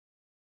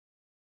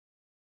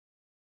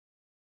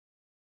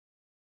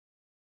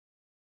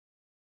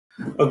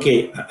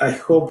Okay, I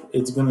hope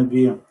it's going to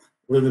be a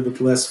little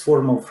bit less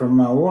formal from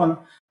now on.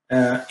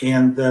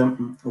 And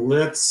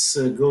let's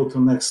go to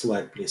next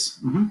slide, please.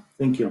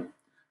 Thank you.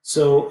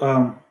 So,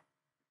 um,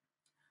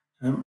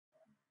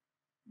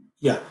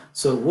 yeah,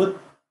 so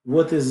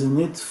what is in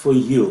it for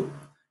you,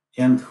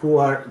 and who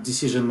are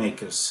decision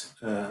makers?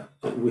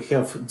 We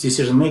have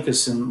decision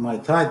makers in my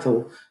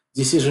title.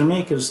 Decision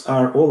makers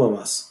are all of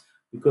us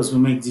because we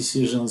make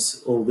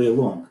decisions all day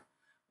long.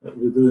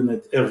 We're doing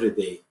it every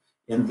day.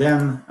 And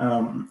then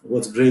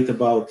what's great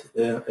about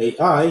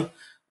AI,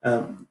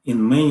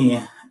 in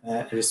many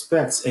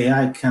respects,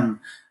 AI can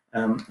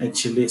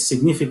actually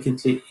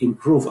significantly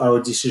improve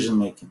our decision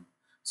making.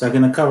 So I'm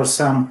going to cover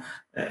some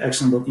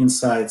actionable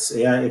insights,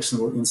 AI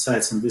actionable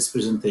insights in this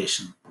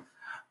presentation.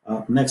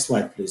 Next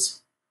slide,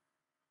 please.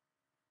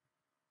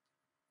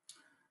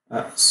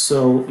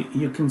 So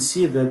you can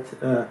see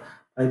that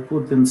I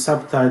put in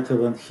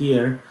subtitle and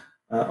here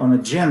on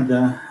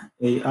agenda,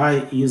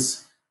 AI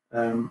is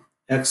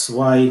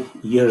XY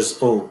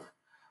years old.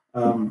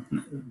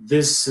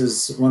 This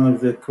is one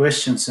of the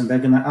questions, and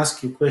I'm going to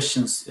ask you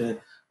questions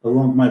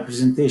along my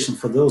presentation.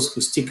 For those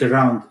who stick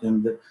around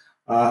and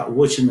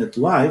watching it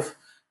live,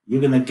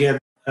 you're going to get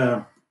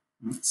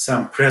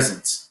some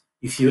presents.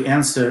 If you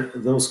answer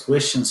those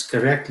questions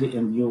correctly,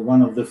 and you're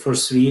one of the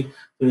first three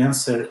to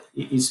answer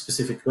each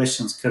specific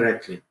questions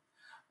correctly.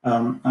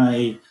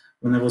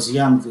 When I was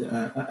young,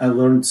 I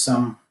learned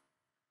some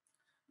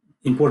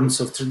importance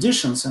of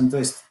traditions, and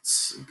I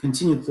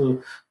continue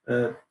to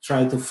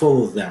try to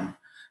follow them.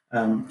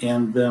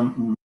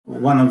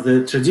 One of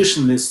the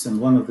traditionalists and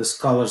one of the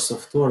scholars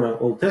of Torah,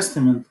 Old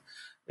Testament,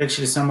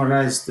 actually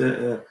summarized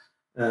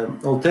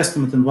Old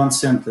Testament in one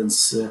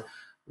sentence: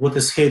 "What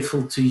is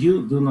hateful to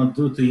you, do not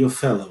do to your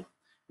fellow,"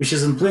 which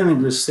is in plain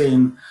English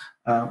saying,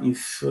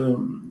 if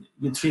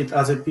you treat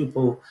other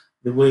people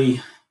the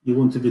way you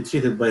want to be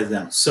treated by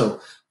them.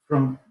 So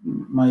from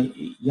my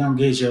young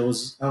age, I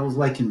was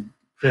liking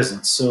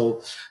presents.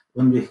 So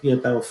when we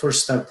get our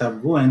first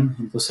startup going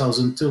in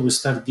 2002, we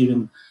start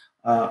giving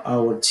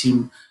our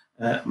team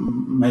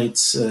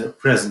mates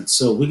presents.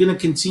 So we're going to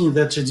continue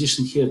that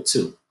tradition here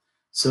too.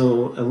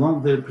 So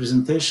along the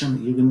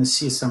presentation, you're going to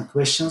see some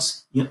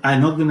questions.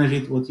 I'm not going to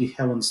read what you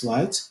have on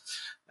slides.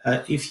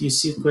 If you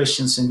see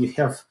questions and you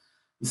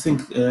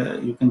think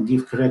you can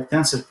give correct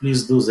answer,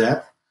 please do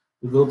that.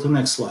 We go to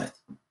next slide.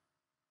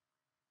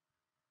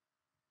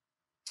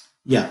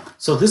 Yeah,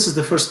 so this is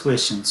the first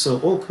question. So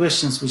all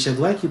questions which I'd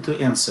like you to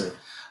answer,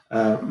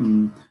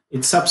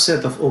 it's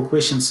subset of all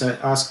questions I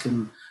ask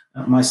in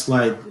my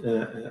slide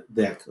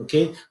deck,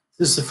 okay?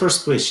 This is the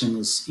first question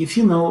is, if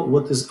you know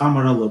what is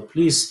Amarillo,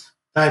 please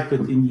type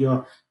it in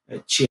your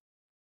chat.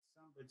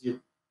 Somebody,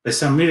 by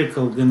some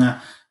miracle,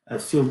 gonna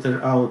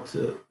filter out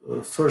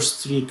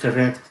first three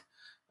correct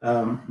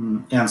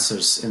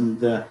answers,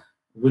 and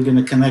we're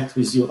gonna connect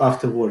with you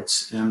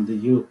afterwards. And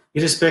you,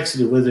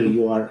 irrespectively whether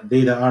you are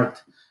DataArt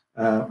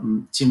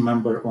team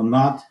member or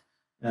not,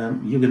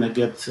 you're gonna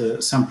get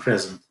some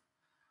present.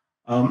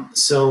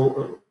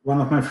 So one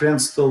of my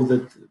friends told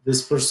that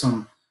this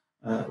person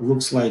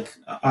looks like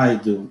I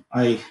do.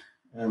 I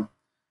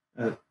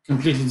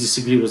completely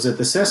disagree with that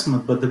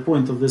assessment, but the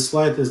point of this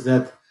slide is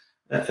that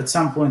at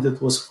some point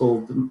it was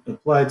called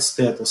applied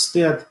stat or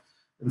stat,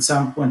 at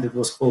some point it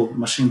was called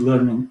machine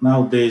learning.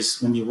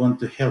 Nowadays, when you want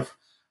to have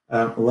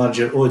a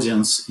larger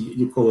audience,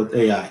 you call it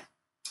AI.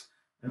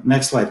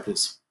 Next slide,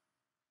 please.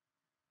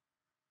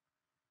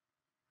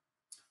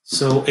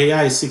 So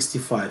AI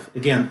 65.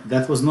 Again,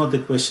 that was not the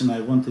question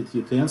I wanted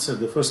you to answer.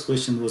 The first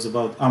question was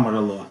about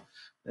Amarillo.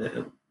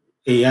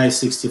 AI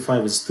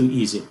 65 is too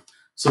easy.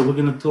 So we're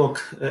going to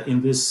talk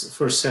in this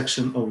first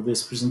section of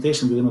this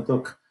presentation, we're going to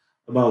talk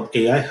about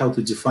AI, how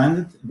to define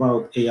it,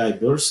 about AI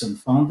births and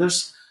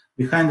founders,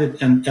 behind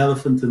it, an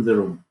elephant in the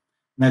room.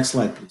 Next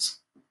slide, please.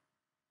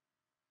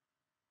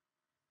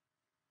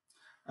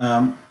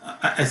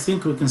 I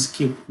think we can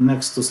skip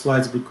next two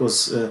slides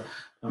because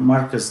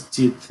Marcus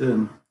did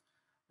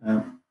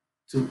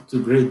a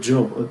great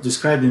job of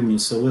describing me.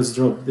 So let's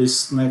drop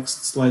this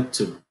next slide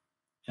too,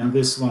 and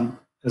this one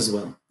as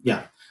well.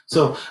 Yeah.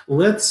 So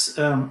let's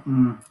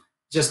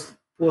just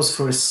pause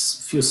for a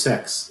few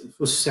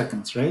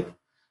seconds, right?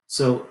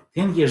 So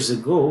 10 years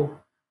ago,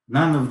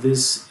 none of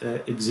this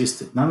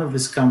existed. None of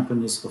these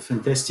companies or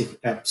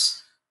fantastic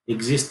apps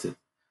existed.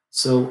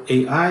 So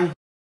AI is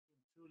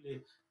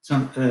truly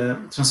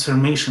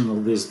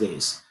transformational these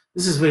days.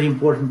 This is very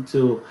important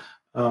to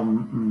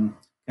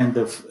kind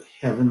of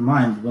have in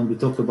mind when we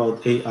talk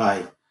about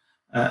AI.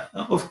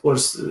 Of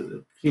course,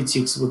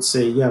 critics would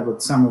say, yeah,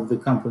 but some of the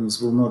companies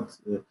will not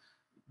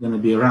going to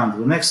be around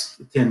the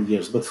next 10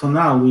 years. But for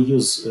now, we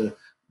use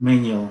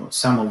many or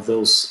some of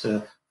those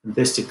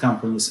fantastic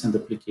companies and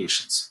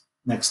applications.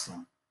 Next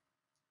one.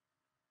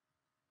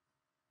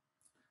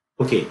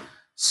 Okay,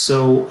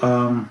 so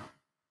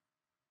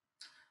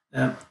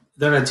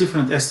there are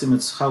different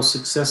estimates how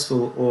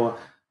successful or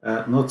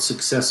not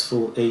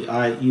successful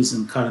AI is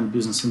in current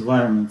business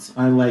environment.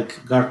 I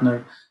like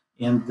Gartner,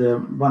 and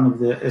one of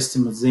the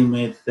estimates they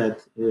made that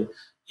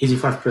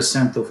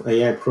 85% of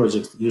AI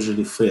projects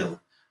usually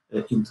fail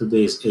in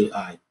today's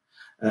AI.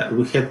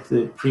 We had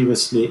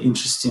previously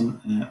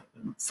interesting,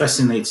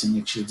 fascinating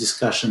actually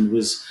discussion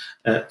with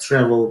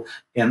travel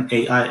and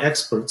AI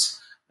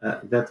experts.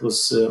 That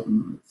was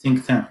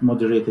think tank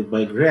moderated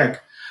by Greg.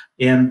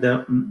 And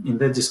in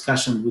that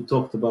discussion, we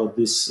talked about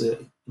this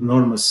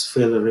enormous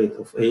failure rate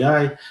of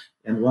AI.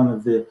 And one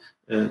of the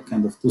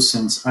kind of 2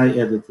 cents I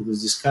added to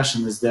this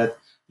discussion is that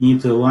you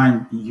need to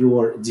align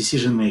your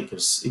decision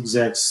makers,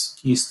 execs,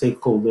 key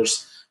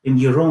stakeholders, in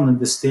your own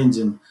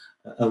understanding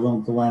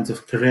along the lines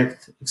of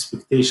correct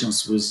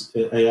expectations with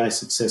AI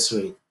success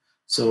rate.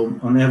 So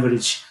on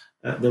average,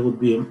 there would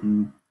be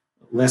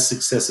less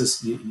successes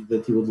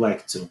that you would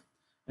like to.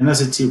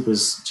 Another tip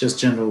is just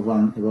general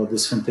one about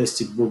this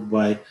fantastic book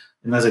by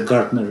another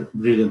Gartner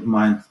brilliant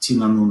mind,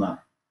 Tina Nuna.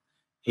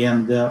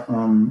 And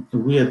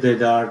we at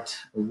DataArt,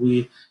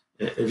 we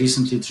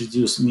recently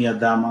introduced Mia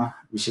Dama,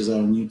 which is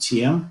our new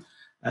TM,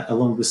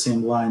 along the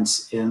same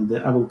lines. And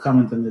I will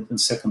comment on it in the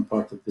second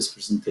part of this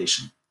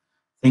presentation.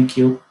 Thank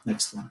you.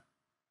 Next one.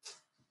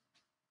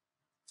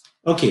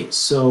 Okay,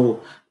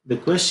 so the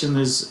question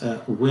is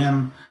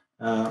when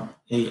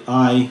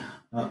AI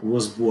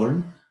was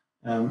born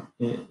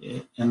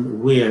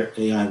and where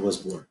AI was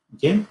born.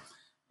 Okay,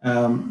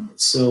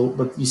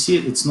 but you see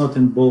it's not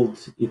in bold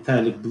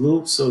italic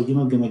blue, so you're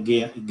not going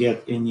to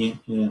get any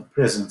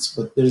presents.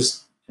 But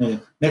there's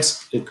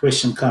next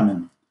question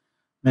coming.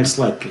 Next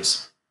slide,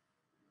 please.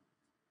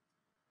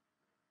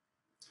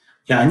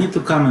 Yeah, I need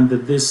to comment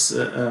that this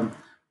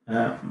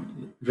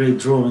great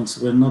drawings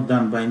were not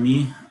done by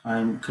me.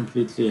 I'm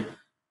completely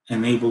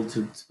unable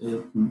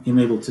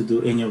to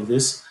do any of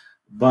this,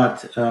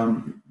 but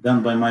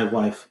done by my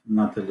wife,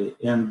 Natalie.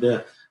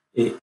 And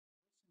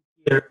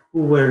here,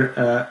 who were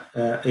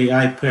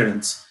AI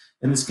parents?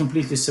 And it's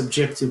completely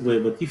subjective way,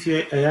 but if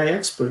you're an AI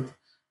expert,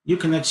 you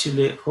can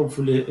actually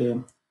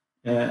hopefully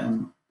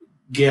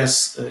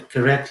guess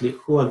correctly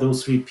who are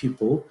those 3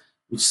 people,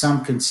 which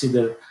some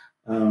consider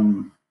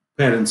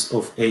parents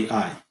of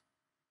AI.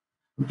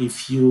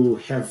 If you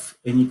have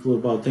any clue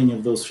about any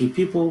of those 3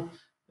 people,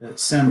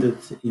 send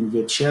it in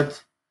your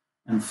chat,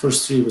 and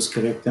first 3 with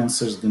correct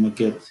answers gonna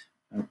get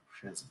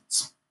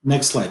presents.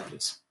 Next slide,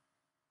 please.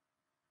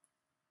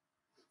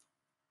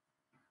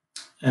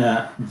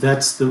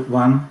 That's the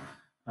one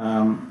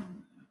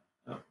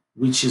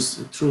which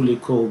is truly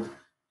called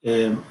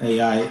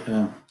AI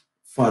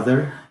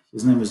father.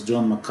 His name is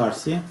John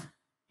McCarthy.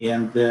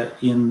 And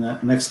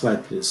next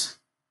slide, please.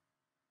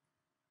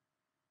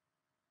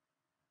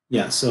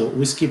 Yeah, so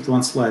we skipped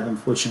one slide,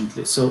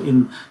 unfortunately. So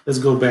let's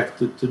go back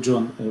to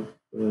John.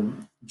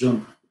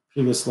 John,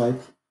 previous slide.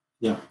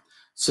 Yeah.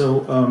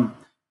 So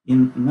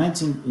in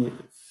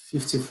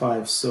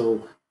 1955,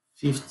 so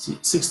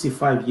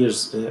 65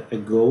 years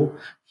ago,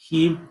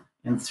 he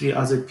and 3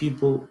 other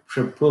people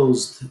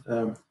proposed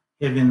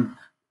having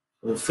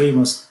a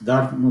famous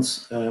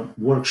Dartmouth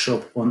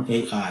workshop on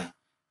AI.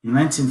 In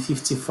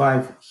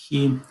 1955,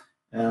 he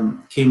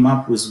came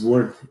up with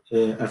word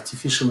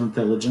artificial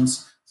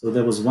intelligence. So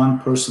there was one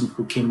person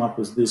who came up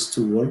with these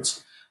 2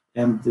 words,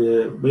 and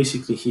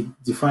basically he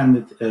defined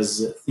it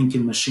as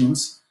thinking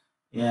machines.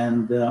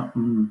 And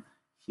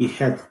he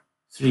had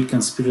 3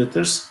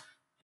 conspirators.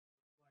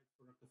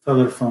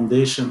 Rockefeller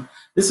Foundation.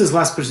 This is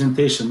last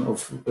presentation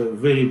of a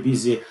very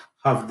busy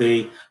half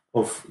day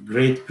of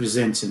great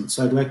presenting.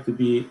 So I'd like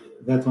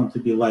that one to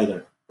be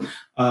lighter.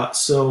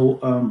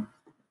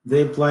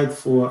 They applied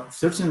for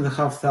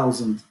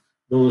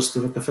 $13,500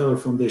 to Rockefeller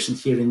Foundation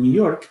here in New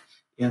York,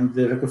 and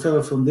the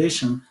Rockefeller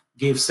Foundation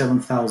gave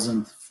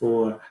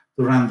 $7,000 to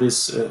run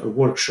this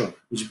workshop,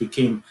 which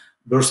became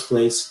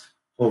birthplace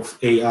of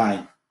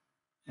AI.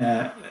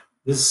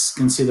 This is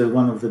considered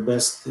one of the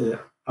best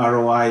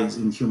ROIs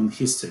in human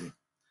history.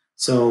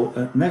 So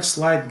next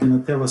slide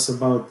gonna tell us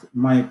about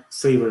my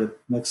favorite,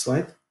 next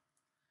slide.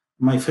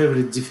 My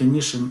favorite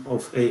definition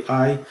of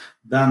AI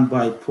done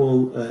by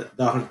Paul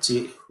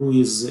Daugherty, who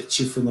is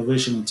Chief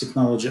Innovation and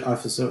Technology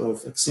Officer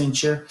of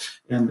Accenture,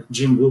 and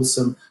Jim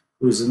Wilson,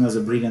 who is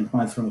another brilliant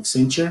mind from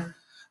Accenture.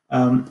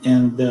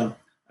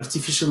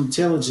 Artificial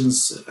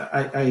intelligence,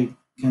 I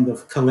kind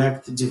of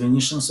collect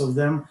definitions of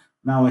them.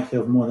 Now I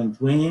have more than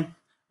 20.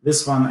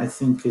 This one I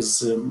think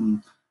is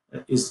one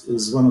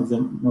of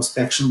the most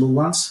actionable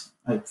ones.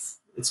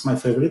 It's my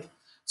favorite.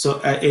 So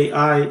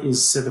AI is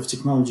a set of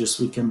technologies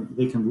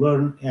they can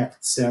learn,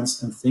 act,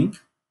 sense, and think,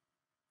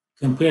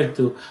 compared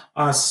to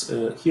us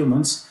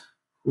humans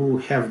who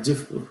have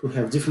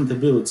different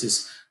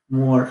abilities,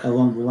 more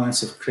along the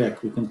lines of Craig.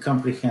 We can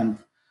comprehend,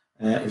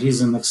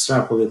 reason,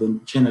 extrapolate,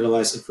 and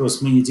generalize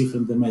across many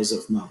different domains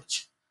of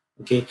knowledge.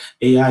 Okay,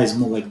 AI is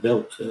more like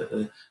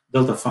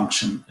delta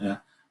function,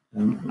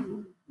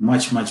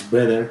 much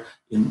better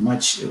in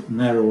much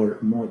narrower,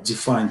 more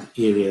defined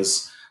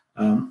areas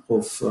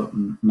of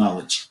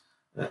knowledge,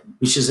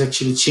 which is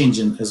actually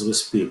changing as we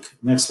speak.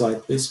 Next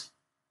slide, please.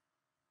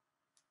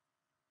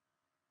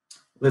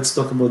 Let's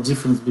talk about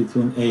difference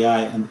between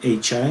AI and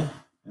HI,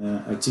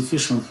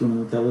 artificial and human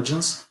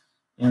intelligence.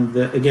 And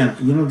again,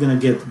 you're not going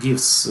to get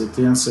gifts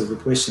to answer the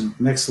question.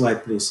 Next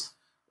slide, please.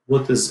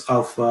 What is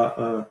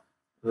AlphaGo?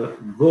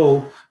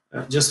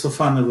 Just for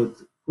fun of it,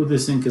 who do you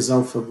think is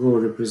AlphaGo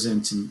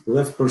representing,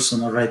 left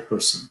person or right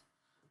person?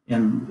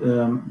 And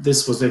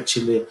this was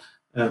actually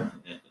a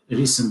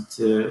recent,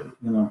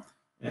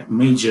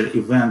 major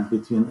event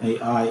between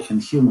AI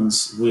and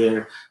humans,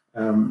 where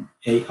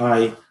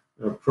AI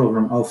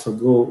program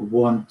AlphaGo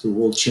won the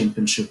world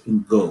championship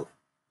in Go.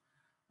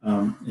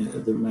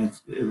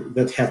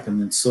 That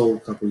happened in Seoul a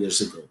couple of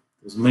years ago.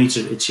 It was a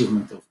major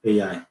achievement of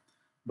AI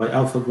by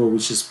AlphaGo,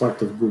 which is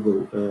part of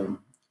Google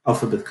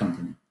Alphabet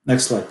company.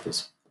 Next slide,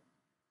 please.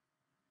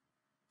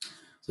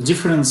 So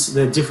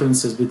the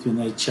differences between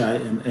HI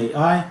and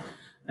AI.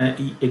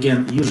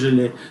 Again,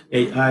 usually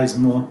AI is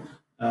more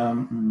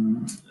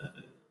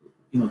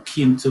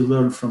keen to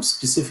learn from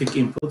specific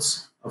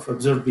inputs of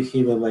observed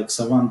behavior like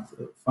savant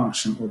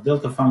function or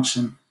delta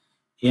function,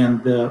 and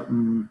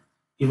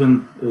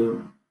even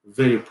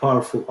very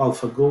powerful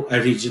AlphaGo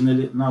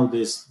originally.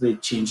 Nowadays they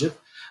change it.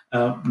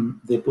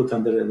 They put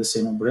under the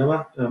same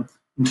umbrella.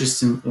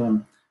 Interesting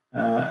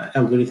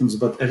algorithms,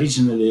 but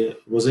originally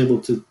was able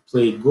to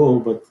play Go,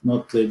 but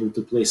not able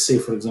to play, say,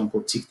 for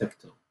example,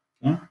 tic-tac-toe.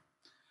 Okay?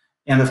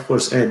 And of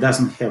course, it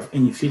doesn't have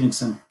any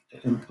feelings and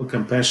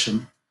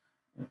compassion,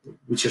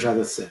 which is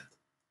rather sad.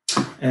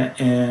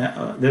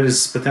 There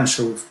is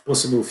potential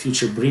possible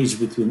future bridge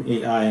between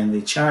AI and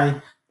HI,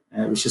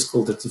 which is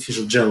called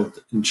artificial general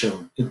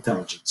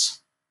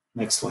intelligence.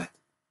 Next slide.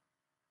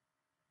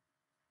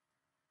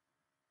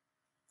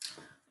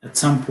 At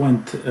some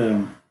point,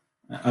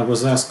 I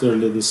was asked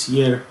earlier this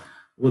year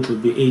what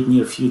would be 8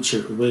 near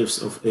future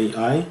waves of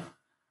AI,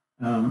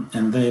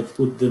 and I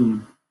put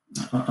them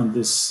on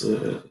this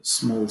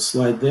small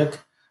slide deck,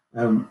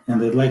 and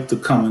I'd like to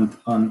comment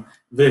on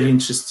very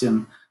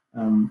interesting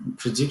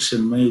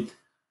prediction made,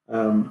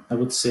 I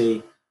would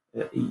say,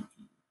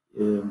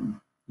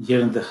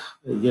 year and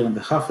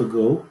a half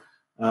ago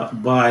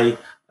by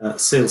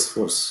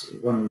Salesforce,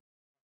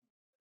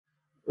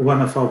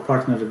 one of our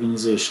partner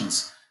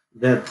organizations,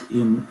 that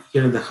in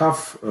year and a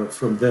half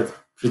from that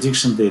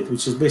prediction date,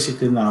 which is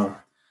basically now,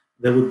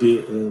 there would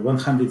be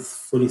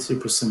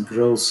 143%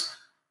 growth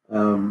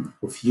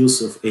of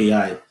use of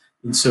AI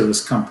in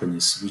service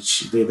companies,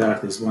 which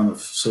DataArt is one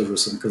of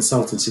service and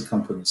consultancy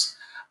companies.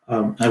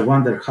 I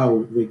wonder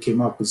how they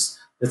came up with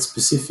that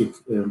specific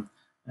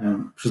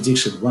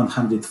prediction,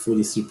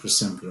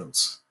 143%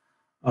 growth.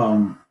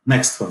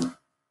 Next one.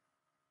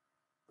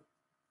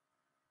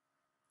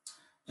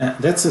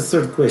 That's the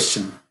third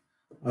question.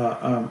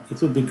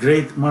 It would be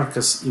great,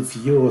 Marcus, if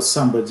you or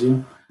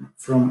somebody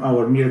from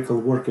our miracle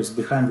workers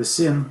behind the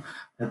scene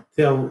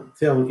tell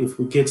if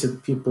we get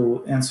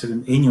people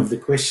answering any of the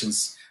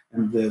questions,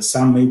 and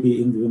some maybe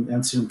even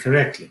answering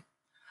correctly.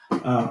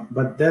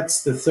 But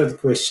that's the third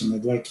question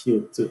I'd like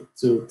you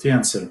to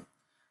answer.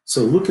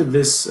 So look at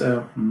this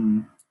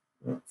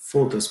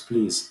photos,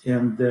 please,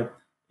 and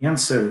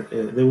answer.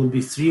 There will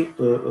be 3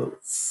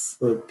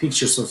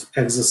 pictures of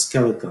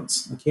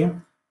exoskeletons, okay?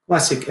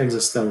 Classic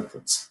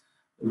exoskeletons.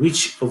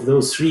 Which of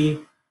those 3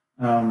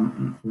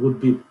 would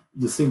be,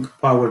 you think,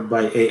 powered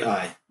by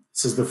AI?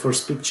 This is the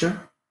first picture.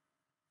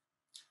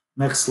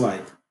 Next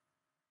slide.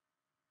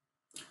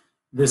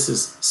 This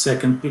is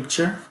second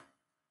picture.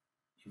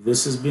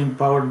 This is being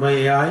powered by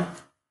AI.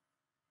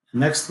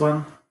 Next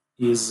one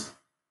is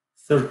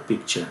third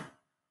picture.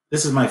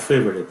 This is my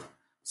favorite.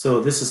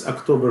 So this is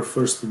October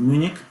 1st in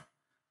Munich,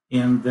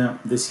 and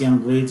this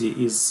young lady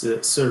is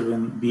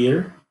serving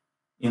beer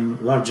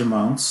in large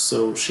amounts,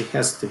 so she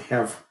has to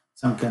have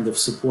some kind of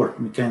support,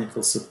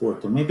 mechanical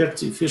support, or maybe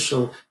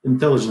artificial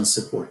intelligence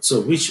support.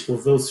 So which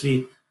of those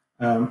 3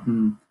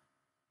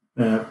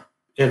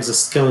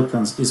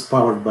 exoskeletons is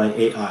powered by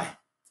AI?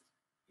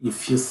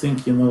 If you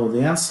think you know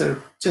the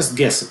answer, just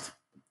guess it.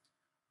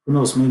 Who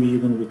knows, maybe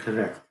you're going to be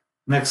correct.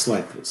 Next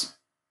slide, please.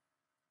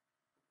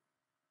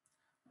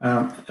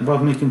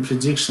 About making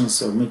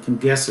predictions or making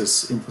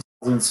guesses, in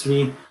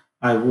 2003,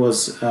 I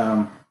was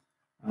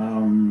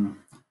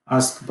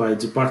asked by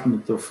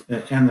Department of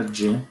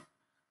Energy,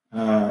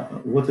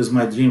 what is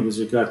my dream with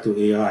regard to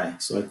AI?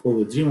 So I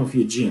call it Dream of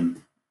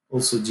Eugene,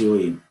 also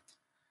DOE.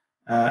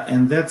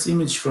 And that's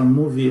image from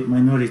movie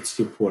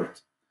Minority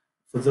Report.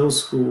 For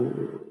those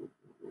who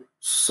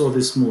saw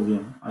this movie,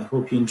 I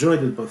hope you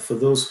enjoyed it, but for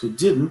those who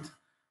didn't,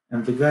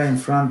 and the guy in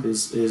front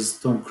is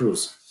Tom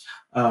Cruise.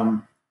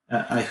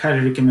 I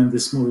highly recommend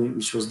this movie,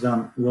 which was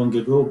done long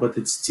ago, but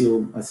it's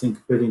still, I think,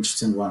 very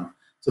interesting one.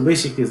 So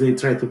basically, they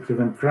try to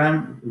prevent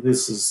crime.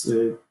 This is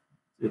the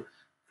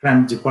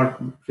crime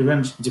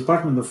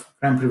Department of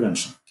Crime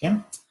Prevention,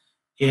 okay?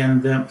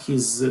 And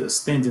he's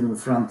standing in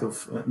front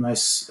of a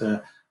nice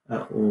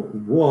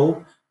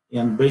wall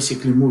and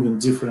basically moving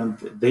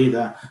different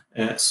data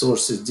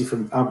sources,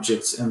 different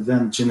objects, and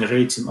then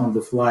generating on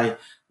the fly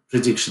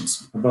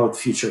predictions about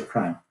future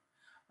crime.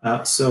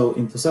 So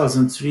in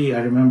 2003,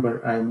 I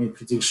remember I made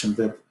prediction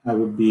that I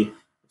would be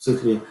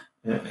absolutely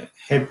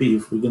happy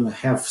if we're going to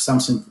have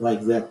something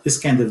like that, this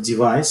kind of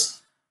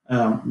device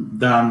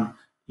done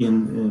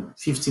in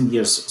 15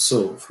 years or so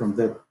from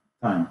that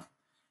time.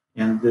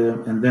 And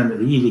then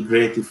really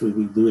great if we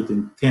will do it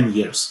in 10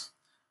 years.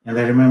 And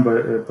I remember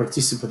a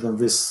participant of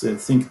this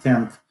think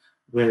tank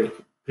were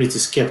pretty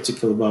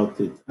skeptical about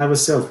it. I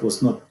myself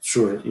was not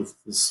sure if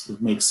this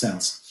would make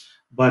sense.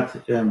 But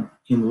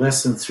in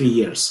less than 3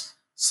 years,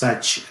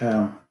 such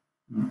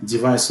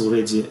device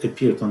already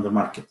appeared on the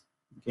market.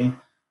 Okay,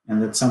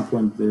 and at some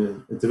point,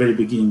 at the very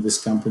beginning,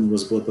 this company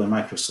was bought by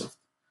Microsoft.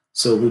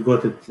 So we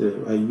got it.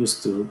 I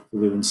used to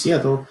live in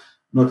Seattle,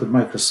 not at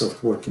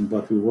Microsoft working,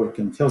 but we work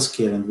in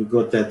healthcare, and we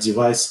got that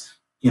device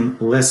in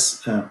less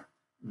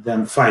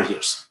than 5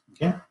 years.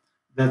 Okay,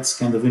 that's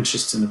kind of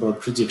interesting about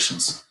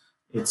predictions.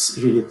 It's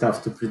really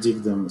tough to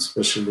predict them,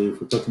 especially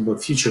if we're talking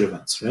about future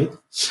events, right?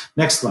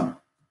 Next one.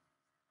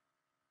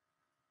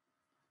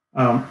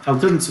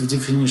 Alternative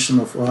definition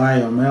of AI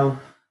or ML.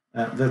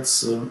 That's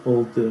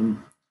old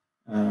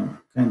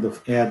kind of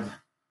ad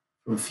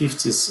from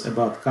 50s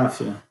about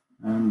coffee,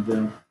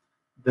 and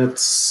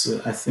that's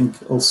I think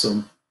also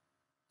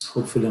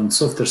hopefully on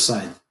softer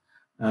side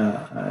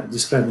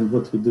describing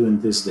what we're doing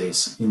these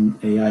days in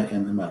AI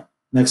and ML.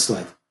 Next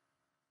slide.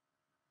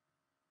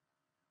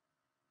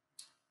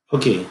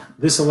 Okay,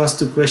 these are last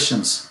two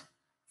questions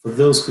for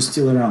those who are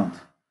still around.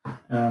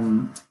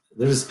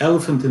 There is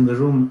elephant in the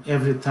room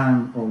every time,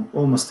 or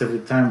almost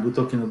every time, we're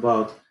talking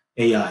about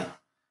AI.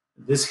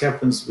 This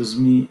happens with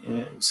me,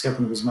 it's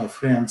happened with my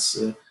friends,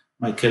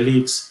 my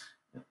colleagues.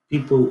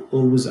 People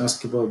always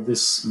ask about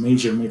this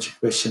major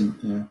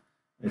question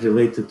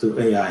related to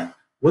AI.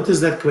 What is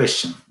that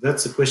question?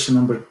 That's question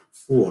number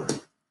 4.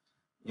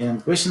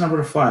 And question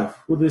number 5,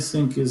 who do you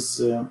think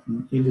is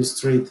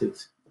illustrated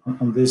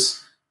on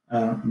this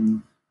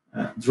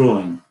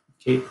drawing?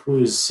 Okay, who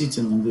is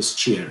sitting on this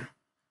chair?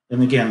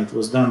 And again, it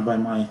was done by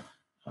my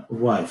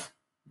wife.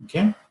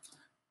 Okay,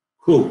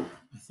 cool.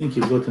 I think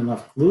you got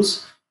enough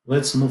clues.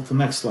 Let's move to the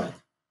next slide.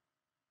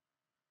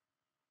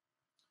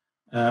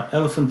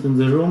 Elephant in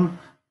the room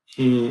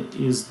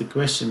is the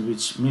question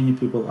which many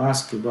people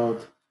ask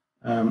about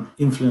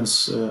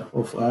influence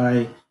of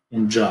AI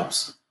in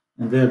jobs.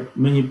 And there are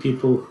many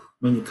people,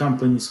 many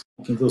companies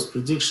making those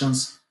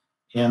predictions.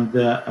 And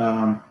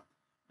I'd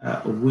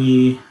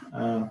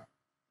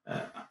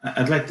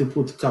like to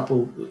put a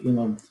couple,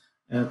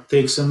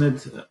 takes on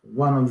it.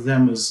 One of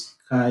them is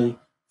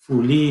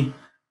Kai-Fu Lee.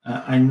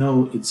 I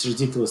know it's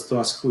ridiculous to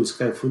ask who is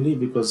Kai-Fu Lee,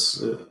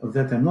 because of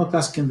that I'm not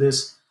asking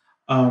this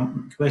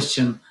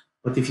question.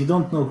 But if you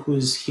don't know who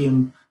is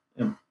him,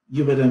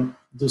 you better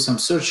do some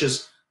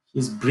searches.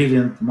 He's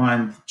brilliant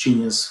mind,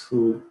 genius,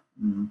 who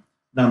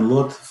done a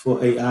lot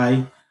for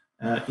AI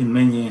in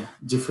many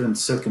different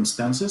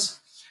circumstances.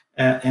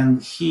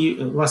 And he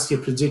last year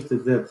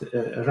predicted that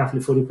roughly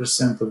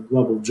 40% of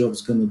global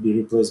jobs going to be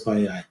replaced by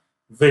AI.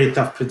 Very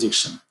tough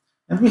prediction.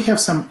 And we have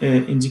some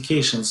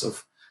indications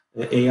of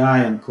AI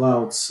and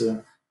clouds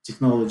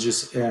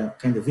technologies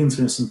kind of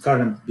influencing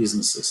current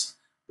businesses.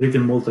 Brick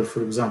and mortar,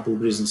 for example,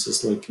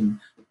 businesses like in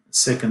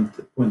second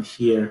point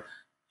here.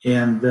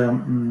 And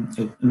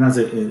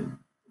another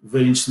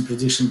very interesting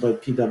prediction by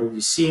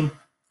PwC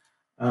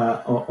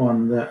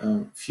on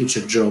the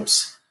future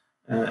jobs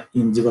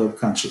in developed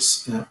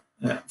countries.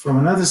 From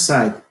another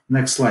side,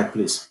 next slide,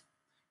 please.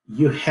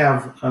 You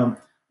have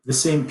the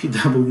same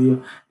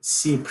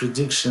PwC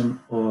prediction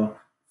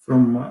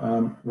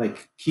from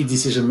like key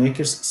decision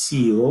makers,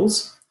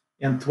 CEOs,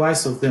 and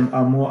twice of them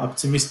are more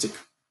optimistic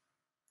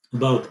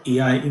about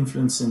AI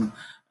influencing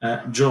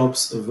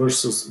jobs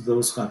versus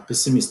those who are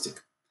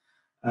pessimistic.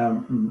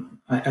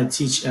 I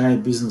teach AI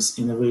business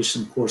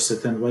innovation course at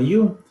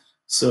NYU,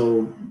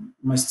 so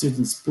my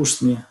students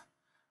pushed me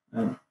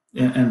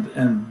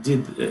and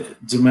did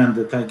demand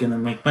that I'm gonna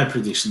make my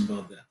prediction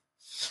about that.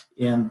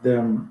 And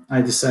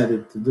I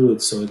decided to do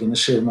it, so I'm gonna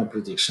share my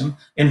prediction.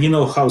 And you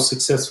know how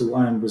successful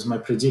I am with my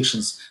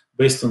predictions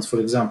based on, for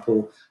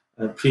example,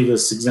 a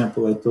previous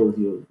example I told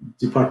you,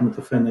 Department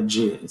of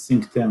Energy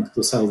think tank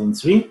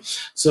 2003.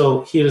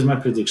 So here is my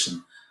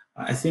prediction.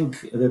 I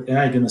think that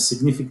AI is going to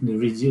significantly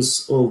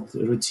reduce old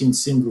routine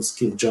single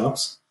skill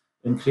jobs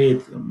and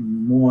create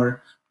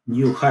more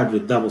new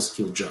hybrid double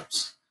skill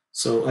jobs.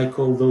 So I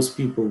call those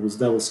people with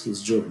double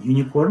skills job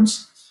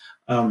unicorns.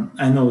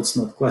 I know it's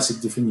not classic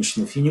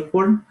definition of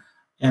unicorn,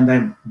 and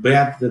I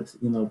bet that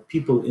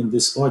people in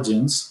this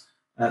audience,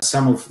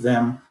 some of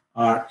them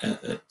are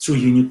true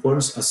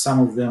unicorns, or some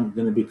of them are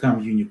going to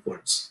become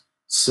unicorns.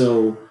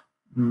 So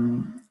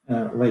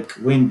like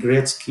Wayne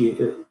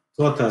Gretzky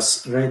taught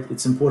us, right?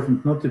 It's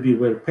important not to be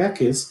where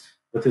Peck is,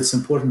 but it's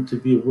important to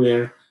be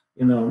where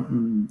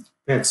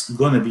Peck's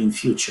gonna be in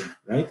future,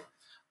 right?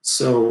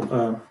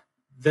 So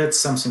that's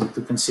something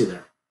to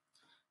consider.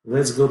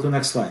 Let's go to the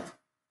next slide.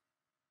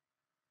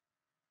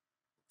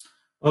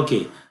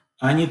 Okay,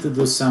 I need to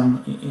do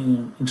some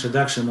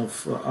introduction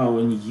of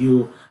our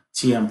new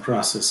TM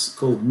process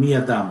called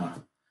MIA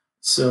Dama.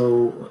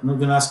 So I'm not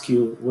going to ask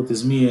you what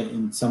is MIA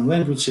in some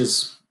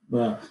languages,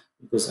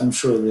 because I'm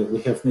sure that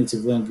we have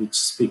native language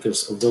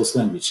speakers of those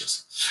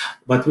languages.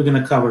 But we're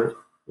going to cover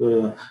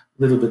a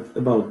little bit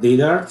about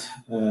DataArt,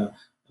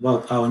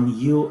 about our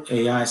new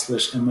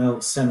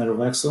AI/ML Center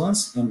of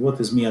Excellence and what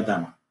is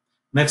MIA-DAMA.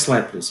 Next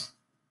slide, please.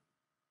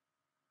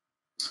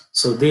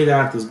 So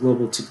DataArt is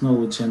global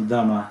technology and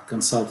DAMA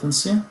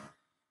consultancy,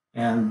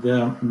 and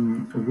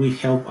we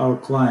help our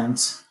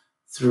clients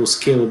through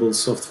scalable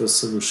software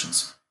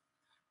solutions.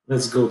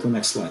 Let's go to the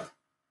next slide.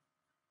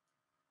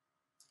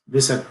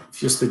 These are a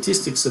few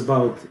statistics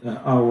about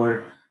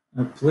our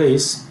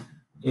place,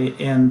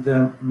 and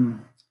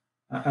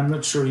I'm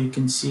not sure you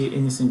can see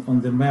anything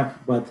on the map,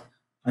 but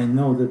I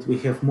know that we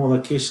have more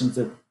locations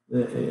that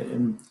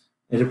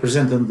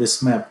represent on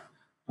this map.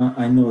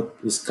 I know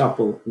at least a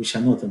couple which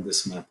are not on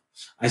this map.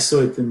 I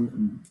saw it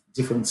in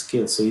different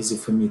scales, so easy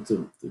for me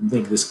to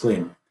make this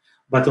claim.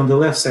 But on the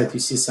left side, you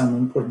see some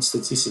important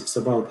statistics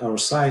about our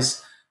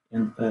size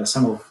and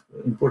some of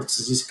important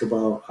statistics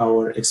about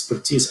our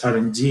expertise,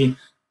 R&D,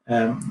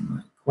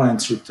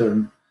 client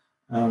return.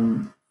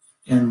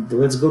 And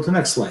let's go to the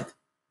next slide.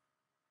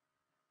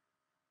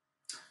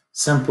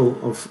 Sample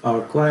of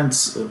our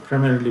clients,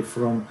 primarily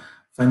from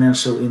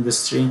financial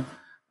industry.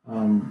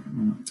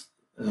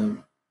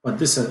 But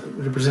this is a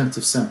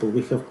representative sample.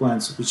 We have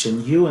clients which are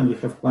new, and we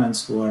have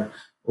clients who are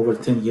over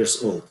 10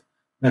 years old.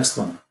 Next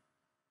one.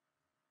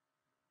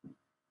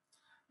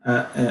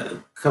 A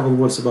couple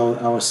words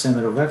about our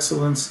Center of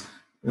Excellence.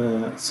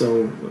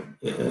 So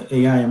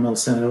AI/ML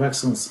Center of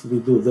Excellence, we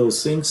do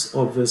those things,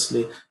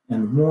 obviously,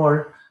 and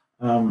more.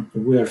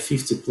 We are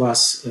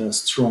 50+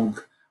 strong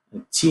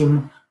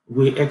team.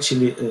 We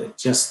actually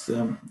just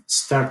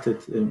started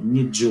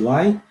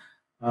mid-July.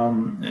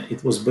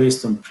 It was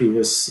based on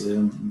previous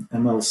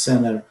ML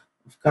Center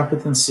of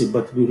Competency,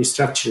 but we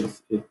restructured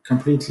it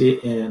completely.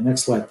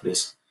 Next slide,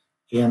 please.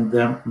 And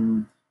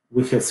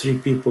we have 3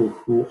 people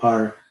who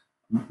are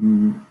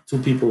 2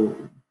 people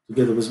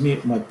together with me,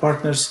 my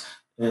partners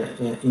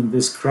in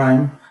this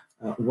crime.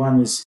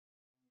 One is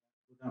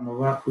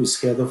who is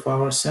head of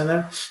our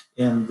center,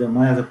 and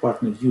my other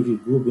partner, Yuri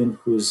Gubin,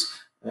 who is,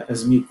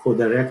 as me,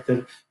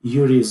 co-director.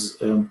 Yuri is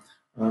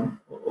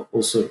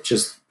also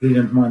just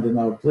brilliant mind in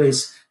our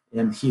place,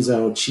 and he's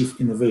our Chief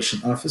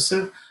Innovation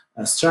Officer.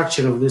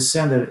 Structure of this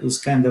center is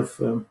kind of,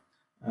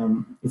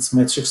 it's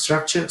metric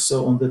structure.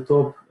 So on the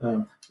top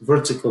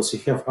verticals, you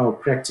have our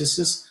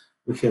practices.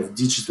 We have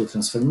digital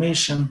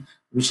transformation,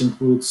 which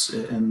includes,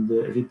 and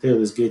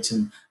retail is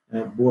getting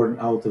born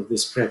out of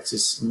this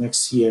practice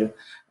next year.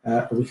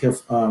 We have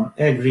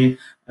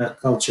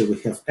agriculture, we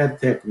have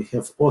edtech, we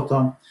have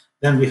auto.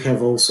 Then we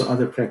have also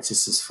other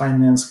practices: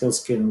 finance,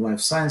 healthcare, and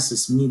life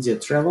sciences, media,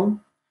 travel.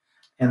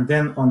 And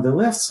then on the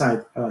left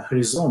side,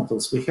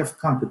 horizontals, we have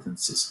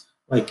competencies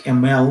like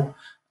ML,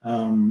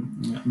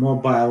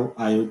 mobile,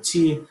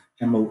 IoT,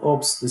 ML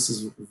Ops. This is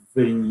a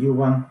very new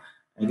one.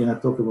 I'm going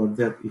to talk about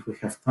that if we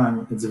have time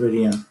at the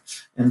very end.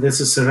 And this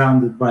is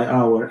surrounded by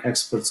our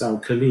experts, our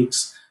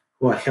colleagues,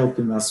 who are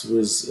helping us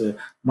with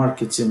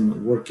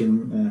marketing,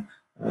 working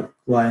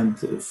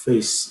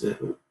client-faced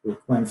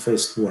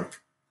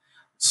work.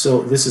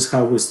 So this is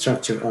how we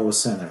structure our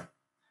center.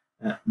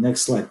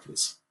 Next slide,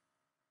 please.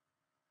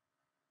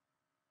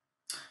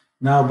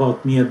 Now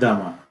about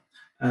MIA-DAMA.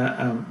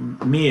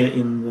 MIA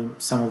in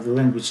some of the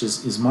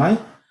languages is my,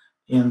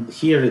 and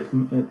here it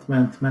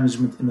meant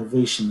management,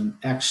 innovation, and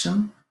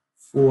action.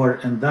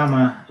 And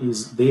DAMA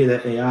is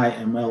data, AI,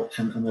 ML,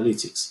 and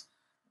analytics.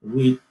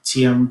 We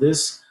TM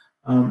this,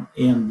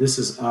 and this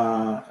is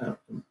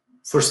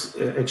first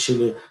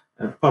actually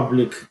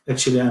public.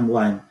 Actually, I'm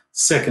lying.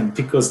 Second,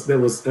 because there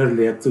was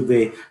earlier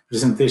today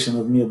presentation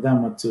of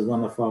MIA-DAMA to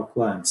one of our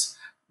clients.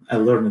 I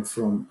learned it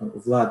from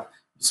Vlad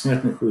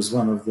Smertnik, who is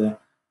one of the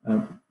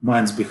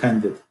minds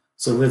behind it.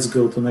 So let's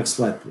go to the next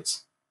slide,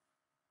 please.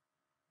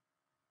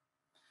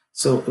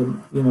 So,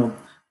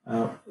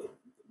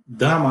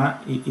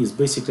 DAMA is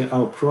basically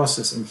our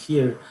process, and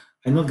here,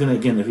 I'm not going to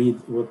again read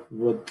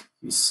what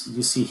you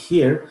see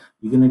here.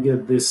 You're going to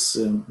get this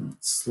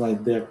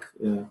slide deck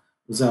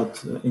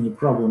without any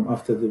problem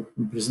after the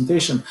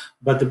presentation.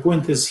 But the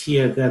point is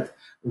here that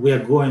we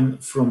are going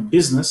from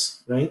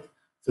business, right,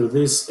 to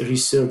this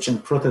research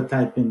and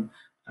prototyping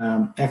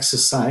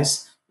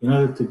exercise in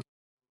order to get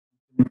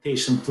an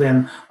implementation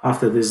plan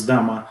after this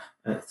DAMA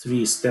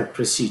 3-step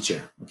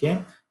procedure.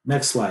 Okay,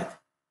 next slide.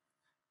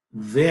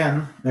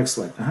 Then, next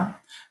slide.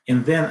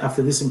 And then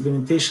after this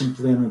implementation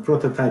plan and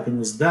prototyping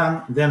is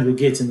done, then we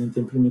get into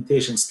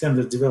implementation,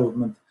 standard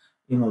development,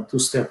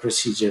 2-step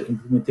procedure,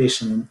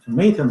 implementation and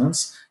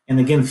maintenance, and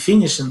again,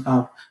 finishing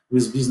up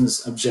with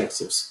business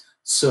objectives.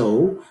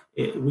 So,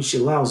 which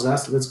allows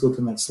us, let's go to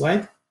the next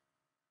slide.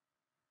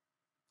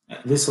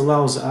 This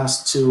allows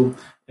us to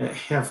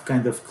have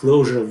kind of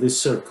closure of this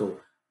circle.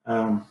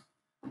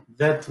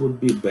 That would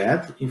be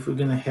bad if we're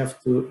going to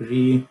have to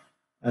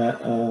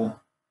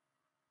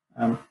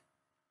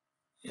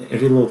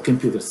reload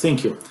computers.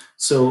 Thank you.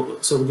 So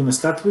we're going to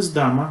start with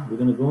DAMA, we're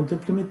going to go into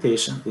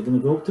implementation, we're going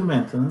to go to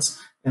maintenance,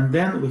 and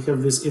then we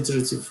have this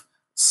iterative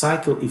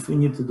cycle if we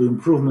need to do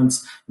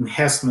improvements,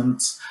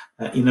 enhancements,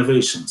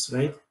 innovations,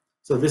 right?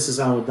 So this is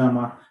our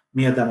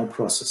MIA-DAMA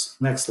process.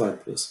 Next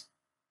slide, please.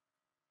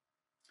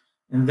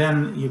 and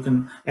then you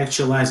can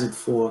actualize it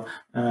for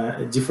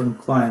different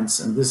clients.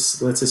 And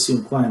this, let's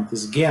assume client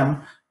is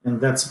GAM,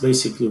 and that's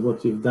basically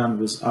what we've done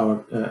with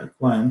our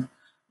client,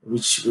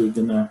 which we're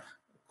gonna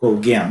call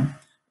GAM.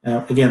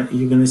 Again,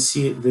 you're gonna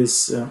see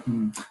this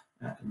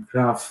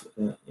graph,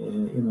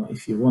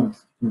 if you want,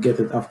 you can get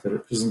it after the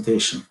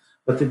presentation.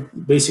 But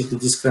it basically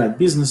describes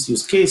business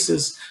use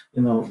cases,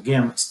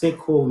 GAM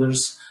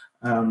stakeholders.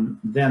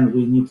 Then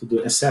we need to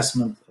do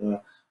assessment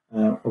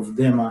of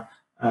demo,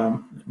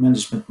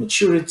 management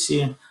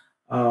maturity,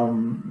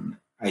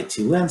 IT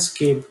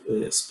landscape,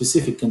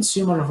 specific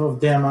consumer of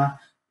demo,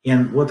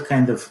 and what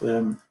kind of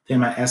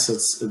demo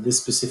assets this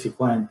specific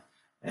client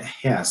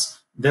has.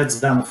 That's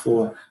done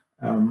for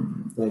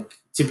like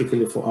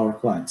typically for our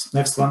clients.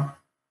 Next one.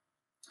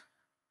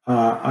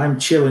 I'm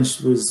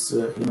challenged with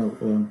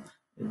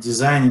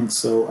designing,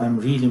 so I'm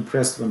really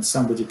impressed when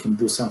somebody can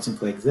do something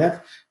like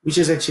that, which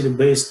is actually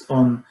based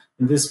on,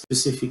 in this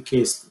specific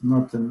case,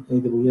 not on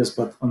AWS,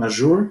 but on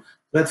Azure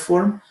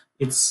platform.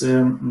 It's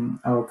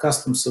our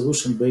custom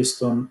solution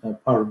based on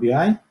Power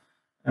BI.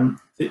 And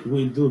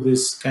we do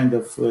this kind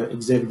of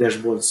exact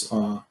dashboards.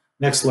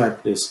 Next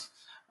slide, please.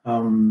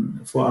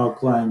 For our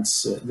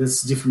clients,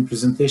 this different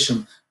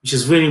presentation, which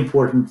is very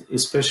important,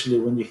 especially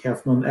when you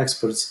have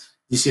non-experts,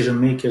 decision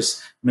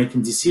makers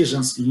making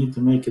decisions. You need to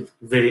make it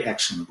very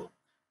actionable.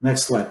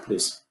 Next slide,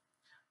 please.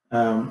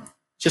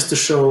 Just to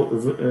show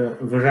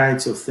a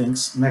variety of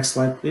things. Next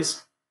slide,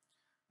 please.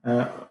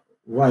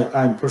 Why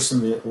I'm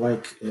personally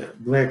like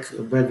black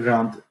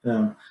background,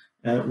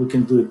 we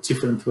can do it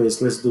different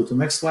ways. Let's do the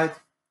next slide.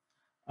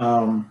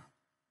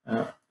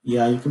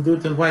 Yeah, you can do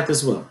it in white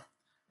as well.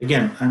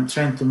 Again, I'm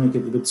trying to make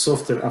it a bit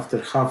softer after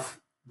half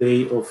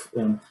day of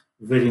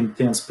very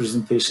intense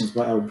presentations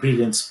by our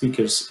brilliant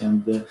speakers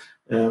and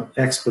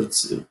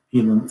experts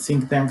in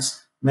think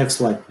tanks. Next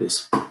slide,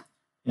 please.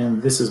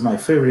 And this is my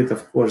favorite,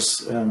 of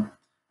course.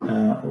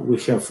 We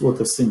have a lot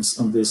of things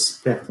on this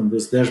packed on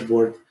this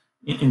dashboard,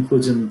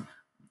 including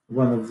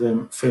one of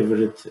them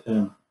favorite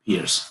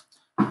peers.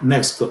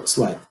 Next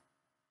slide.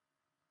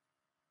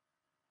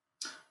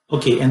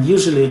 Okay, and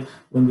usually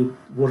when we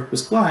work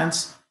with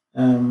clients,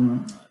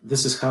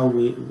 this is how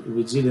we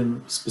deal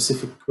in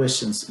specific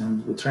questions,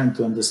 and we're trying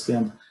to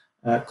understand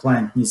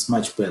client needs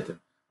much better.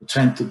 We're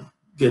trying to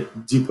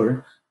get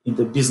deeper in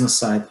the business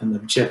side and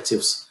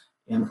objectives,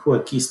 and who are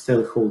key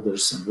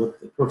stakeholders, and what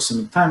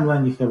approximate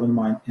timeline you have in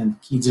mind, and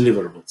key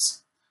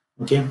deliverables.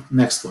 Okay,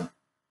 next one.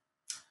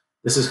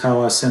 This is how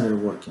our center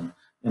working.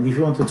 And if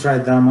you want to try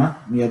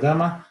Mia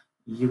Dama,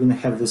 you're going to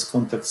have these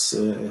contacts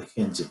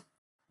handy.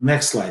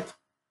 Next slide.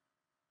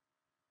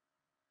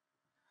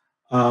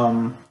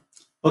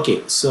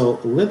 Okay, so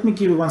let me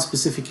give you one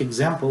specific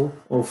example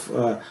of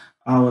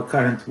our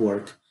current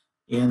work.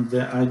 And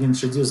I've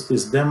introduced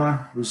this demo,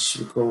 which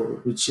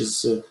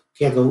is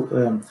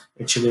Kaggle,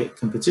 actually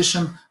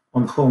competition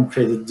on home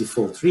credit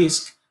default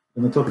risk.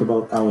 I'm going to talk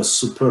about our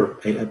superb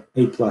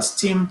A+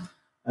 team,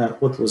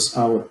 what was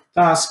our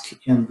task,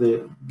 and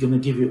going to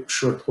give you a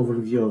short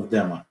overview of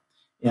demo.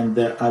 And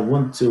I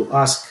want to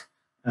ask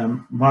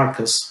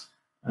Marcus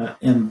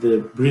and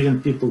the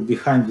brilliant people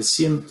behind the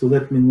scene to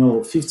let me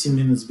know 15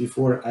 minutes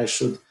before I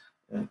should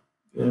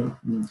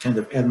kind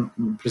of end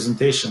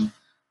presentation,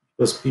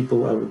 because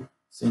people I would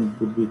think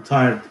would be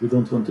tired. We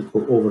don't want to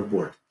go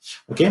overboard.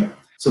 Okay,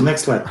 so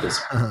next slide, please.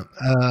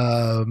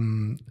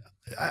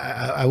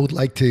 I would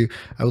like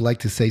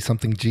to say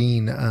something,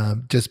 Gene,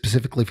 just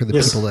specifically for the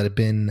people that have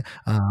been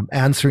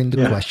answering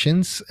the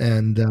questions,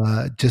 and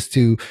just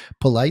to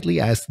politely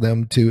ask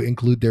them to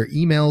include their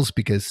emails,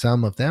 because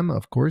some of them,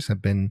 of course,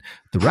 have been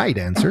the right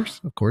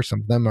answers. Of course, some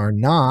of them are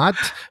not,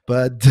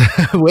 but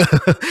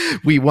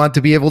we want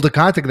to be able to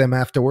contact them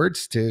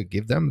afterwards to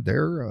give them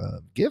their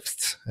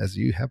gifts, as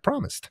you have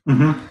promised.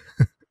 Mm-hmm.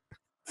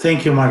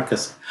 Thank you,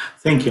 Marcus.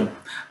 Thank you.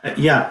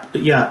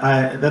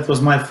 That was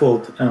my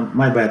fault.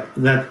 My bad.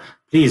 That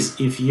please,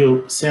 if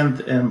you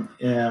send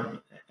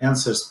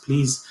answers,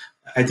 please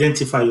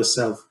identify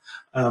yourself.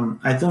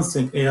 I don't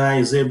think AI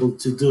is able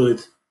to do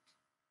it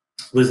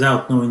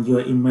without knowing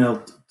your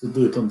email to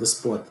do it on the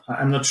spot.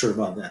 I'm not sure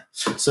about that.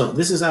 So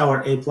this is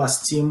our A+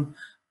 team.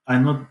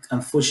 I'm not,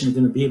 unfortunately,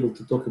 going to be able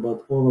to talk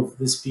about all of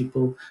these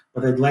people,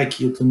 but I'd like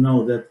you to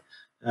know that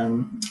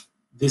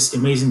these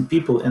amazing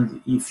people,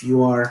 and if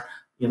you are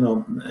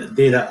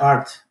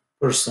DataArt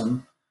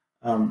person,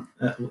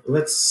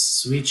 let's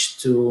switch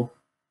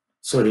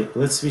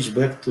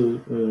back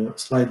to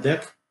slide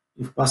deck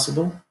if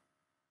possible.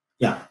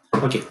 Yeah,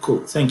 okay,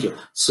 cool, thank you.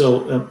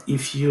 So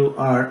if you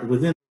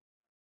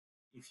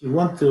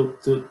want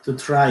to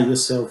try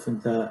yourself in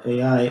the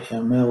AI,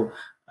 ML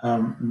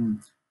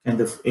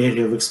kind of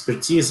area of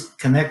expertise,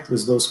 connect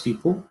with those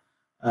people,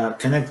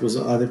 connect with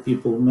other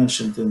people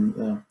mentioned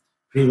in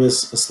previous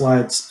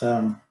slides.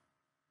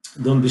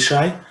 Don't be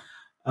shy.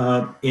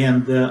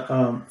 And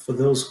for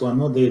those who are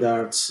not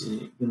DataArts,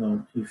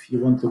 if you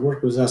want to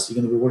work with us,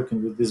 you're going to be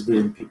working with these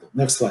brilliant people.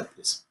 Next slide,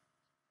 please.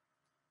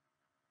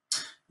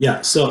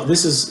 Yeah, so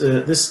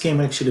this came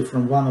actually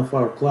from one of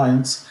our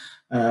clients.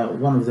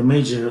 one of the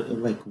major,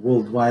 like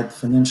worldwide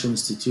financial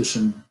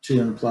institution,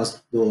 $1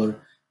 trillion+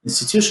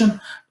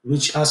 institution,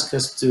 which asked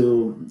us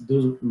to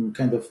do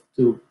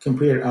to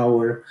compare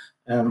our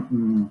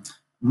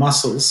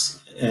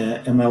muscles,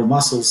 ML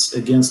muscles,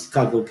 against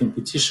Kaggle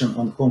competition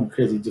on home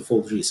credit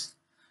default risk,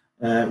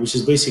 which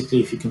is basically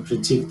if you can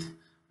predict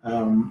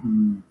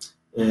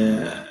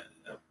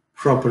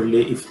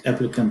properly if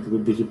applicant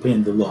would be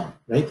repaying the loan,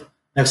 right?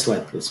 Next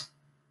slide, please.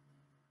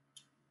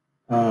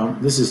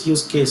 This is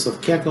use case of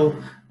Kaggle.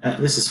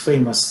 This is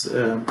famous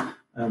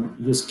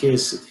use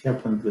case. It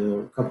happened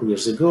a couple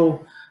years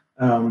ago,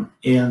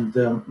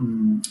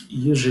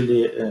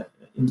 usually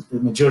in the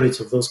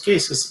majority of those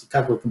cases,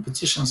 Kaggle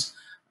competitions,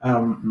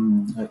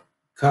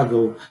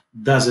 Kaggle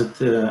does it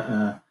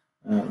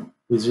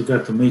with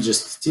regard to major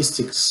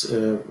statistics,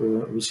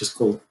 which is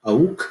called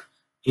AUK,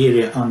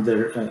 area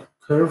under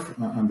curve,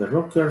 under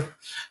ROC curve,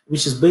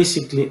 which is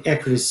basically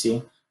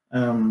accuracy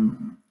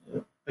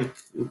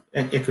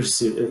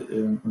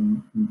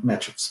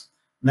metrics.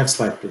 Next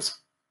slide, please.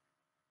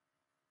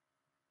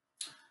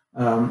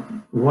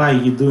 Why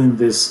are you doing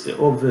this?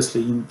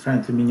 Obviously, in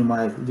trying to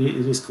minimize the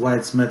risk, why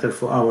it's matter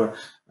for our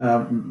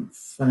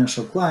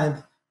financial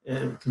client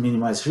to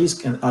minimize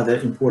risk, and other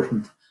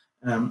important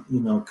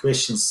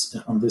questions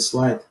on this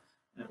slide,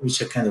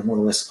 which are kind of more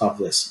or less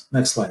obvious.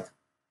 Next slide.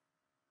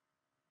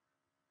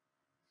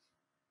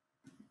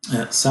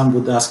 Some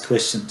would ask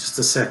question, just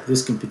a sec,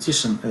 this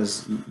competition,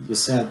 as you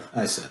said,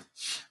 I said,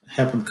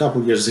 happened a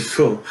couple years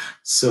ago.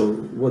 So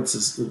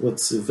what's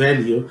the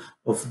value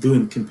of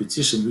doing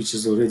competition, which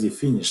is already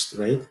finished,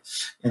 right?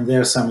 And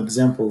there are some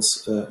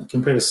examples,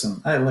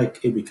 comparison. I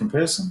like A/B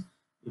comparison.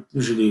 It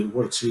usually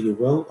works really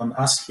well on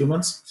us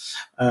humans.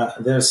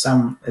 There are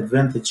some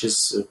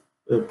advantages,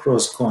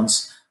 pros,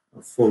 cons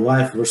for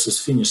live versus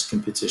finished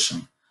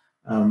competition.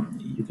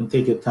 You can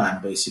take your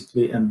time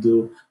basically and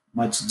do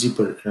much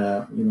deeper,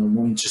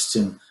 more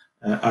interesting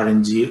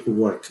R&D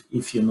work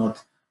if you're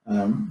not,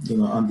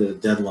 under a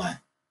deadline.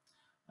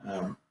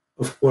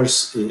 Of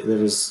course,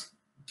 there is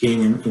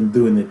gaining in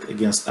doing it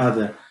against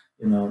other,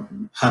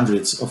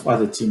 hundreds of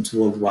other teams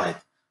worldwide.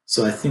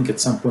 So I think at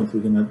some point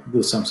we're going to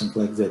do something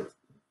like that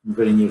in the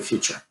very near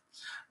future.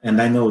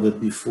 And I know that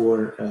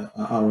before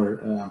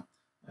our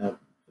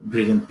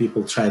brilliant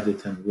people tried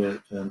it and were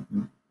in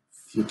a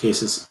few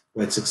cases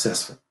quite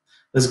successful.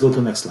 Let's go to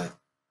the next slide.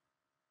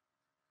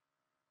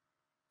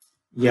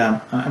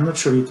 Yeah, I'm not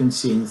sure you can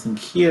see anything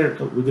here.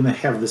 We're going to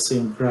have the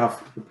same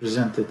graph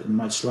represented in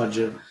much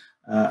larger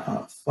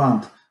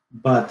font,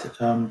 but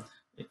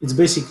it's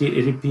basically,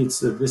 it repeats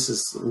that this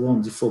is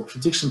loan default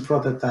prediction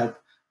prototype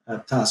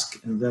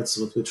task, and that's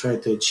what we try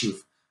to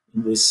achieve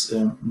in this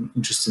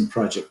interesting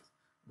project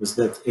with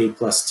that A+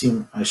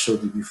 team I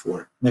showed you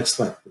before. Next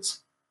slide, please.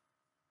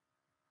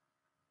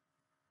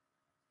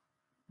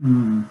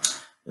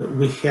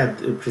 We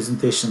had a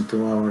presentation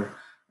to our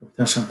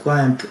potential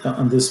client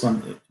on this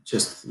one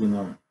just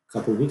a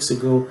couple of weeks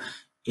ago,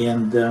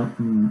 and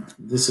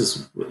this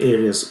is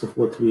areas of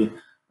what we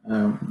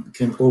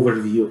can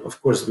overview.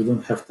 Of course, we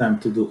don't have time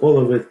to do all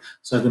of it,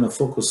 so I'm going to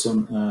focus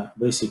on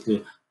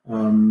basically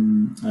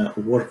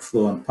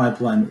workflow and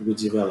pipeline we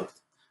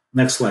developed.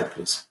 Next slide,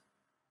 please.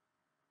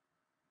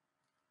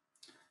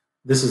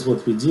 This is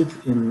what we did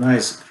in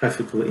nice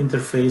graphical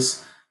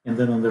interface, and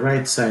then on the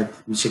right side,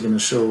 which I'm going to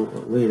show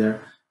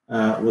later,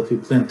 what we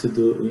plan to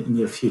do in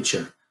near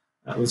future.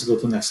 Let's go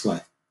to the next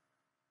slide.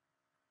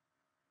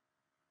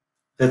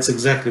 That's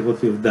exactly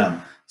what we've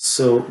done.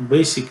 So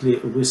basically,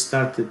 we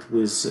started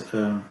with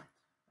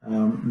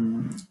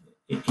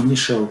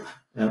initial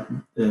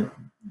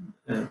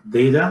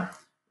data.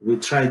 We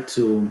tried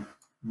to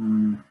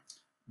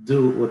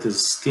do what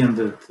is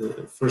standard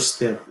first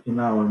step in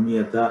our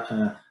MIA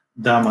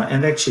DAMA,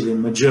 and actually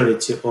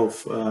majority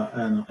of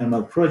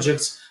ML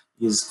projects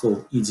is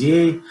called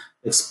EDA,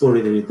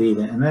 exploratory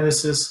data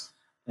analysis,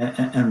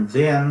 and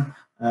then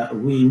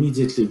we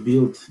immediately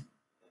built,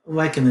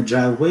 like an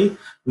agile way,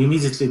 we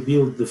immediately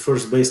built the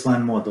first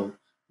baseline model,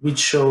 which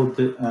showed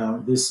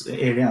this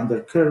area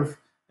under curve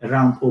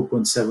around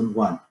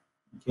 0.71,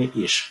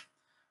 okay-ish.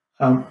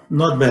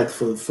 Not bad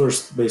for the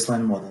first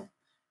baseline model.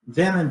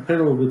 Then in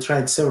parallel, we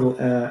tried several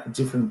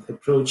different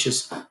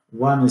approaches.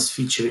 One is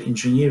feature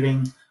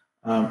engineering,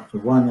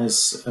 one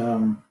is,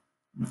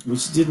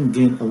 which didn't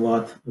gain a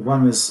lot,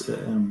 one is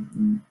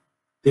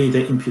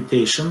data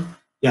imputation.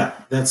 Yeah,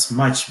 that's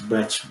much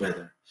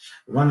better.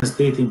 One is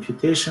data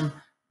imputation,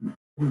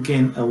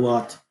 gain a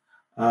lot,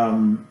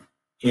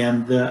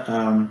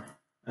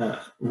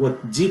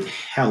 what did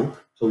help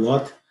a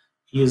lot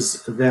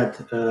is that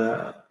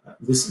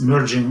this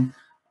merging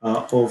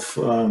of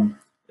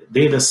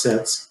data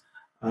sets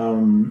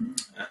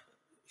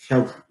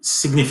helped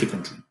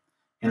significantly.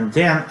 And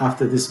then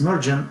after this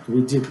merging,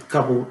 we did a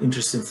couple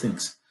interesting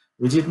things.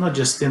 We did not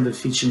just standard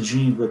feature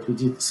engineering, but we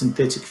did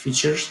synthetic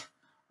features,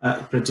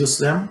 produce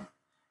them,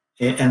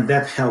 and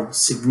that helped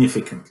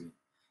significantly.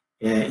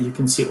 You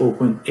can see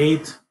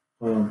 0.8,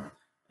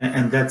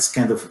 and that's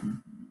kind of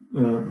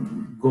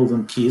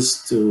golden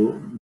keys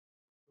to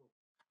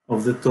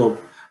of the top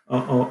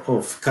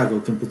of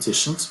Kaggle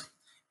competitions.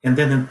 And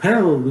then in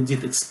parallel, we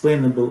did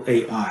explainable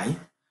AI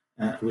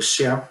with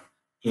Shep,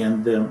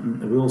 and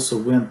we also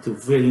went to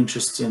very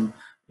interesting,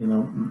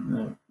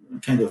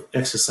 kind of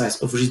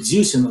exercise of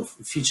reducing of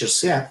feature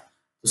set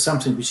to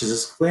something which is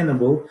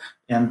explainable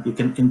and you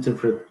can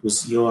interpret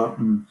with your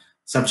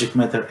subject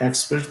matter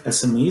expert,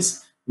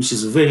 SMEs, which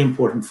is very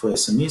important for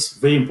SMEs,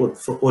 very important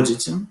for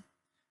auditing.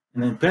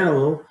 And in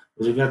parallel,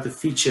 with regard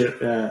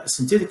to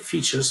synthetic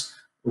features,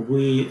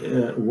 we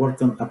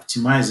work on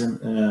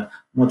optimizing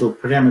model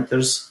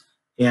parameters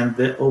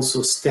and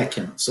also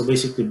stacking. So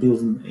basically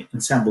building an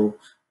ensemble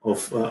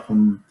of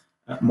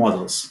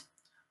models.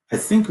 I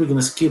think we're going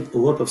to skip a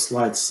lot of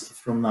slides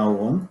from now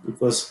on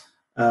because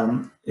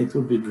it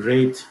would be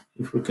great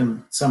if we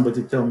can,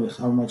 somebody tell me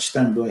how much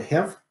time do I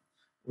have.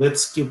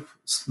 Let's skip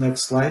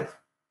next slide.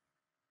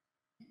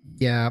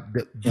 Yeah,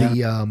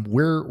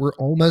 we're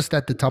almost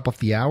at the top of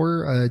the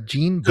hour,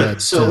 Gene. Good.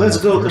 But so let's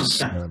go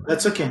to,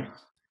 that's okay.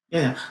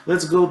 Yeah,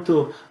 let's go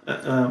to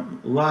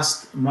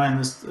last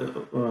minus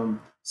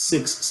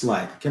 6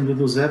 slide. Can we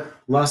do that?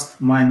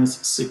 Last minus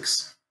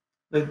 6.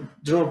 Like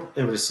drop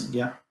everything.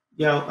 Yeah,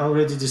 yeah. I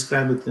already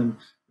described it in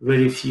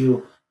very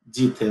few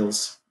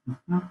details.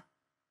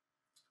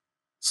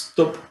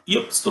 Stop.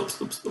 Yep. Stop.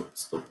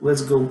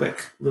 Let's go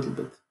back a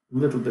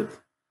little bit.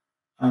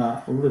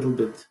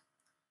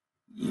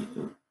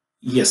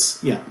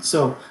 Yes. Yeah.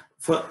 So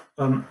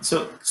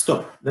so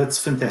stop. That's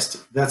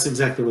fantastic. That's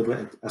exactly what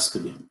it has to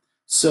be.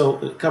 So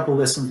a couple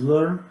lessons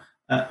learned.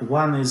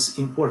 One is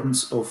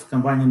importance of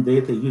combining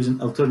data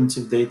using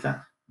alternative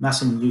data.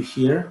 Nothing new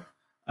here.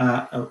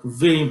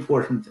 Very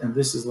important, and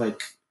this is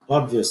like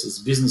obvious, it's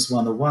business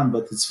 101,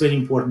 but it's very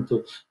important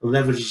to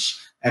leverage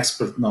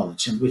expert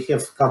knowledge. And we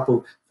have a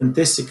couple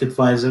fantastic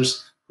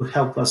advisors who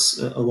help us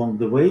along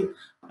the way.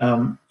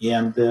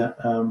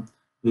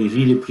 We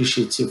really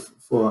appreciative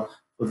for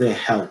their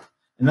help.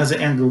 Another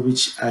angle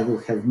which I will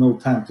have no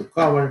time to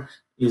cover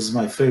is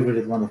my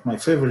favorite, one of my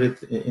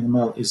favorite in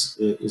ML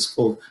is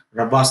called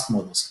robust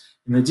models.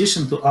 In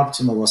addition to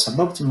optimal or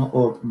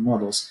suboptimal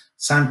models,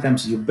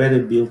 sometimes you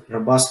better build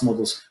robust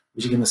models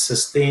which are going to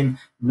sustain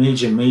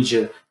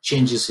major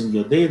changes in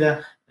your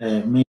data,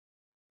 major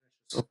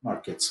of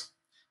markets.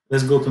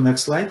 Let's go to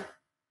next slide.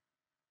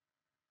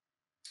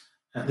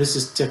 This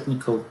is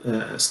technical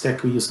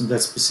stack we use in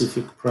that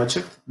specific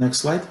project. Next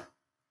slide.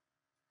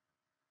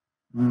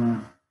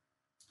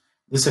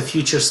 These are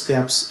future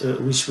steps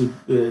which we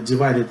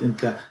divided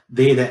into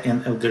data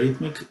and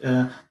algorithmic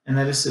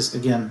analysis.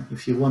 Again,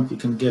 if you want, you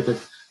can get it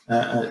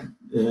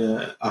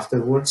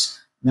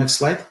afterwards. Next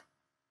slide.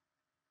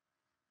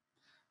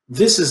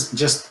 This is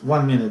just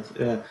 1 minute.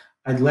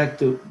 I'd like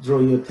to draw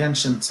your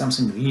attention to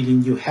something really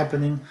new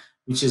happening,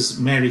 which is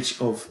marriage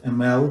of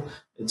ML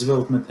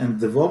development and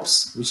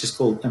DevOps, which is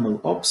called ML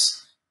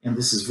Ops. And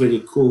this is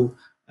very cool.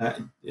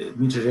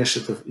 Dmitry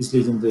Reshetov is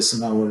leading this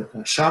in our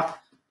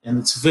shop, and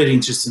it's very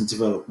interesting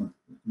development.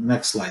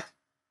 Next slide.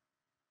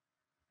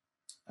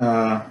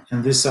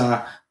 And these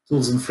are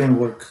tools and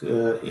framework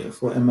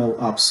for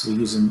ML Ops we're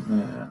using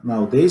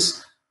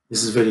nowadays.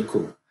 This is very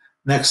cool.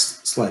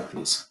 Next slide,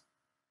 please.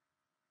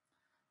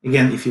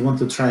 Again, if you want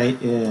to try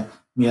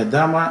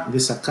Miadama,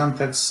 these are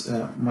contacts,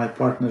 my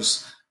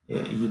partners,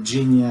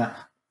 Eugenia,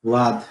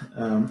 Vlad,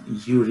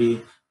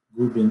 Yuri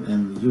Gubin,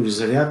 and Yuri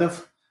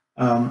Zaryadov.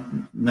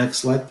 Next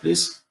slide,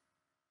 please.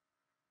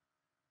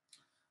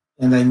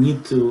 And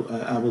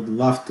I would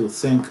love to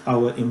thank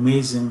our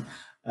amazing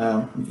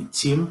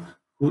team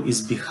who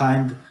is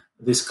behind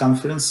this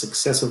conference,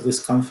 success of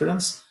this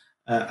conference.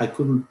 I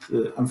couldn't,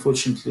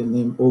 unfortunately,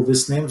 name all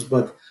these names,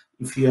 but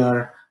if you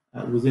are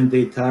within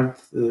DataArt,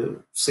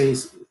 say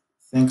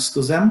thanks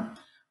to them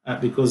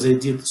because they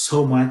did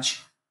so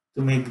much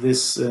to make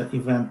this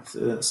event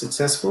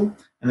successful,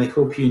 and I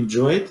hope you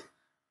enjoy it.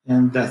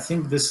 And I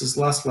think this is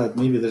last slide.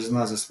 Maybe there's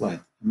another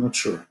slide. I'm not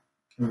sure.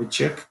 Can we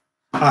check?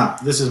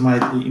 This is my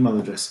email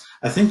address.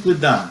 I think we're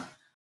done.